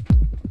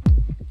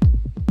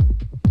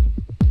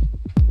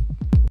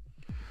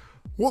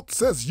 What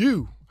says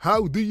you?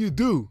 How do you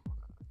do?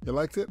 You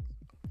liked it?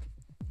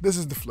 This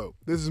is the flow.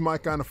 This is my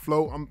kind of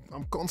flow.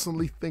 I'm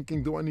constantly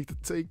thinking, do I need to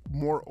take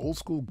more old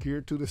school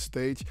gear to the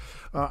stage?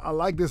 I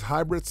like this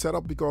hybrid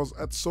setup because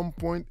at some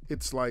point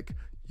it's like,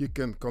 you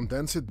can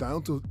condense it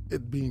down to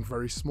it being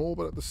very small,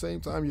 but at the same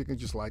time you can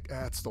just like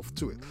add stuff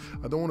to it.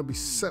 I don't want to be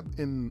set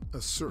in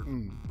a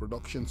certain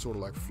production sort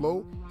of like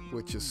flow,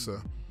 which is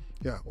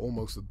yeah,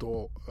 almost a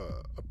DAW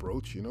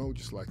approach, you know,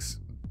 just like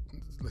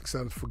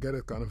set it, forget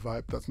it kind of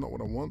vibe. That's not what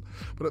I want.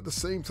 But at the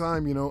same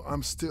time, you know,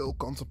 I'm still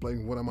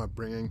contemplating what am I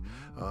bringing.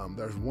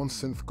 There's one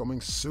synth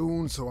coming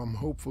soon, so I'm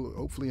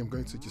hopefully I'm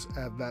going to just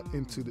add that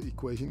into the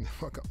equation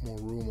if I got more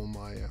room on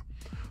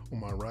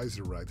my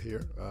riser right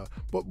here,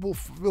 but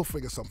we'll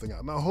figure something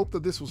out. Now I hope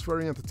that this was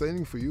very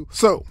entertaining for you.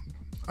 So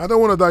I don't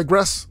want to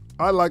digress.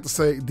 I like to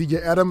say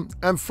DJ Adam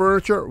and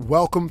Furniture,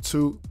 welcome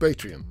to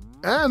Patreon.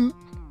 And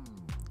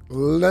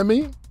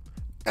Lemmy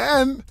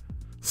and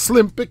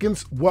Slim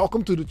Pickens,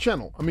 welcome to the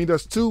channel. I mean,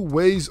 there's two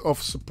ways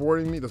of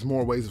supporting me. There's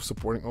more ways of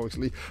supporting,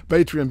 obviously,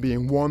 Patreon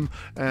being one.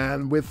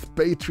 And with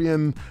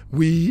Patreon,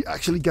 we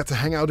actually get to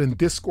hang out in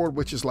Discord,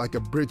 which is like a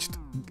bridged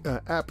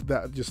app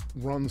that just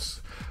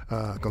runs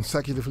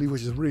consecutively,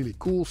 which is really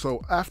cool.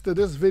 So after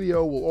this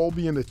video, we'll all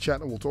be in the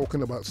chat and we're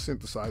talking about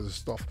synthesizer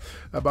stuff,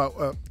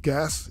 about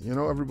gas. You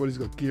know, everybody's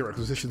got gear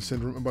acquisition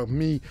syndrome, about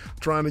me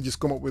trying to just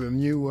come up with a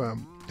new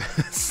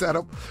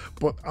setup,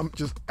 but I'm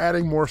just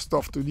adding more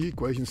stuff to the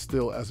equation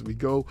still as we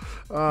go.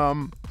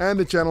 And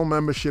the channel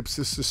memberships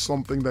is just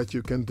something that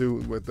you can do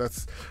with.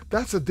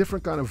 That's a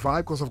different kind of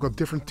vibe, because I've got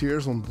different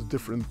tiers on the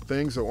different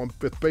things. So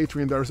with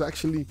Patreon, there's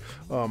actually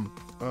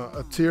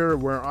a tier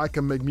where I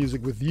can make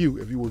music with you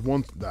if you would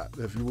want that.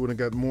 If you want to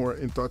get more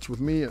in touch with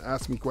me and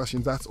ask me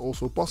questions, that's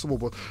also possible.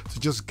 But to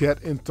just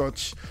get in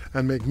touch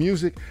and make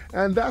music,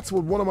 and that's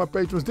what one of my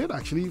patrons did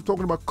actually,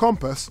 talking about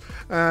Compass,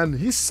 and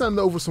he sent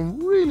over some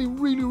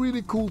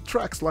really cool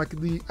tracks,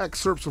 like the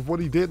excerpts of what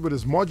he did with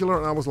his modular,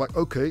 and I was like,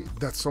 okay,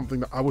 that's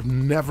something that I would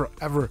never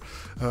ever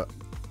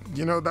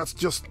you know, that's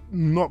just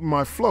not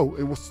my flow.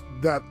 It was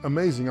that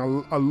amazing.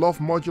 I love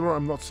modular.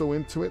 I'm not so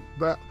into it.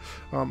 That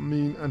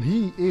and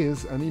he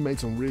is, and he made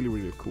some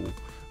really cool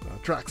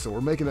tracks. So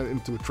we're making that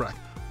into a track.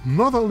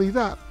 Not only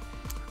that,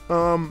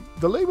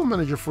 the label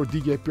manager for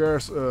DJ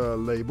Pierre's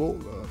label,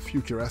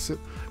 Future Acid,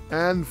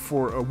 and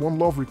for One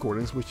Love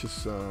Recordings, which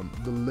is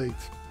the late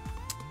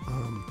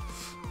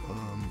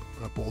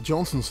Paul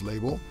Johnson's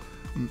label,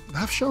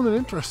 have shown an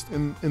interest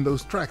in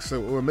those tracks.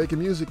 So making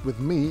music with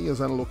me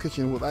as Analog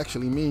Kitchen would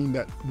actually mean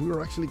that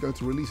we're actually going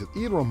to release it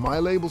either on my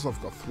labels.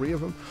 I've got 3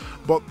 of them,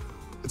 but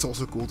it's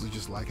also cool to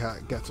just like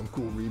get some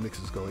cool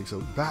remixes going.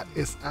 So that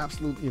is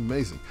absolutely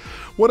amazing.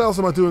 What else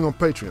am I doing on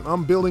Patreon?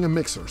 I'm building a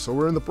mixer. So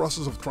we're in the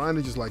process of trying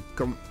to just like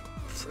come,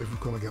 if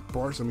we're gonna get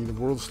parts. I mean, the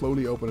world's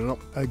slowly opening up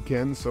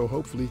again, so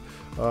hopefully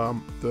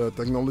the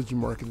technology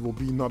market will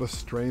be not as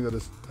strained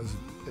as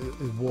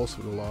it was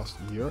for the last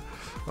year.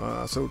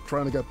 So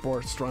trying to get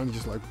parts, trying to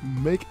just like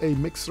make a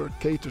mixer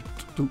catered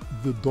to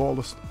the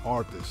dullest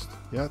artist.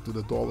 Yeah, to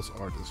the dullest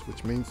artist,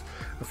 which means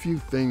a few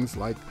things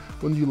like,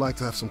 wouldn't you like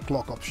to have some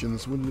clock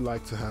options? Wouldn't you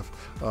like to have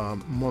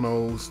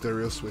mono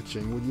stereo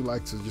switching? Would you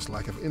like to just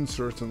like have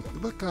inserts and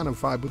that kind of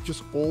vibe, but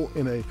just all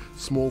in a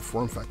small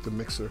form factor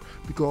mixer?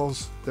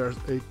 Because there's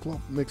a clock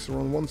mixer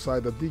on one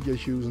side that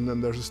DJs use, and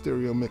then there's a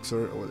stereo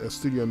mixer or a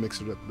studio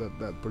mixer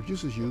that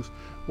producers use.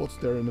 What's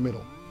there in the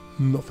middle?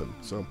 Nothing.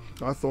 So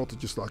I thought to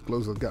just like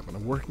close that gap, and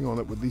I'm working on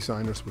it with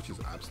designers, which is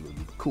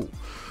absolutely cool.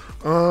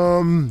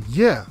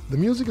 Yeah, the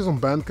music is on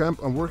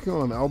Bandcamp. I'm working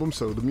on an album,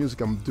 so the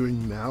music I'm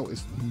doing now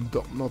is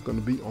not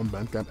going to be on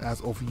Bandcamp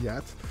as of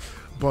yet,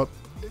 but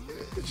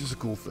it's just a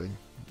cool thing.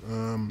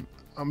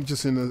 I'm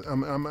just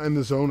I'm in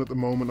the zone at the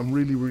moment. I'm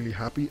really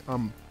happy.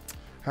 I'm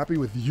happy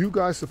with you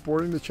guys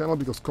supporting the channel,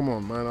 because come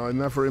on, man, I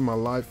never in my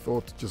life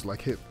thought to just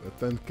like hit a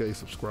 10k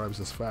subscribers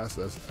as fast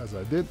as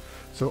I did.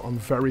 So I'm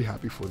very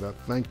happy for that.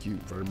 Thank you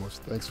very much.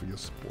 Thanks for your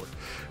support.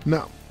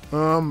 Now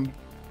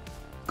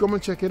come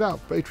and check it out.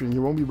 Patreon,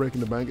 you won't be breaking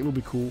the bank. It'll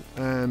be cool.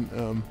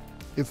 And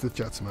it's the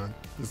chats, man.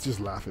 It's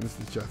just laughing. It's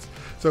the chats.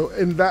 So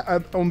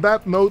on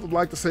that note, I'd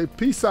like to say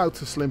peace out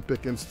to Slim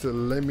Pickens, to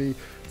Lemmy,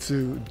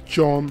 to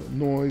John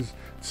Noise,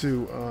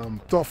 to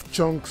Tough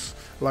Chunks,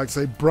 like to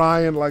say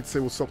Brian, like to say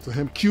what's up to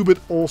him. Qubit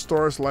All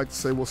Stars, like to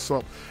say what's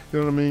up. You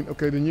know what I mean?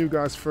 Okay, the new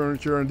guys,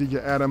 Furniture and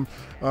DJ Adam.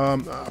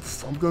 I'm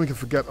going to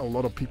forget a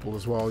lot of people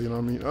as well. You know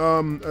what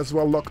I mean? As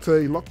well,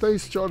 Locte.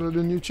 Locte's started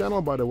a new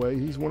channel, by the way.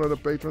 He's one of the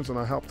patrons, and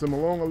I helped him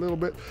along a little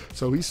bit.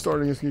 So he's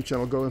starting his new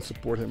channel. Go and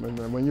support him. And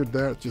then when you're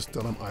there, just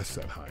tell him I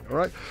said hi. All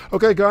right?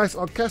 Okay, guys.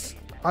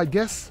 I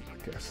guess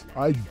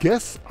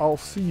I'll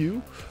see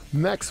you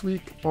next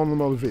week on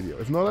another video.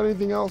 If not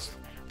anything else,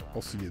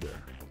 I'll see you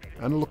there.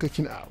 And look at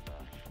you out.